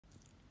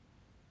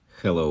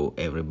Hello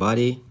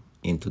everybody,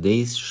 in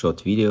today's short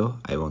video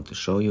I want to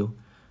show you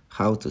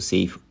how to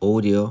save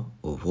audio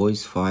or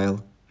voice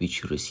file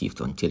which you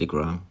received on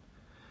Telegram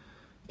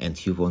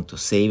and you want to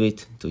save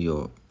it to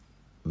your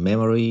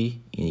memory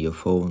in your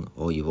phone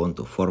or you want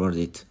to forward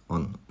it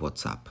on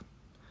WhatsApp.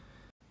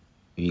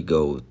 We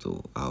go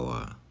to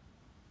our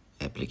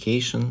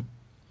application,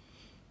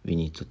 we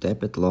need to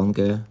tap it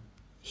longer,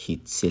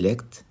 hit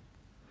select,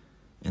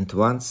 and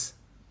once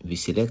we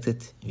select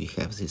it we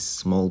have this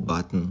small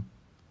button.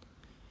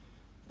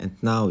 And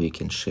now we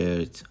can share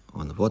it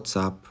on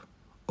WhatsApp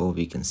or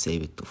we can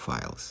save it to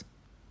files.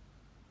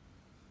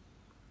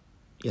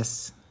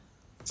 Yes,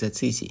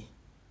 that's easy.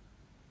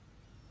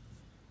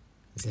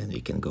 Then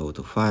we can go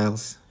to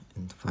files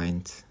and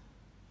find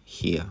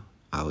here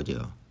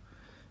audio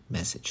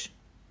message.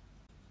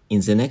 In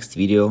the next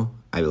video,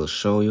 I will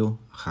show you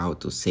how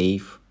to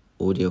save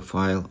audio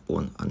file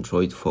on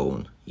Android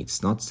phone.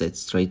 It's not that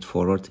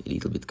straightforward, a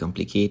little bit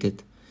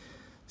complicated.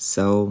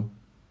 So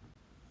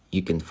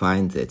you can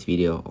find that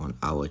video on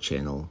our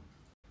channel.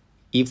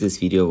 If this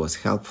video was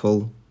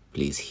helpful,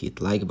 please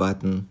hit like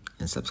button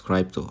and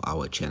subscribe to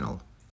our channel.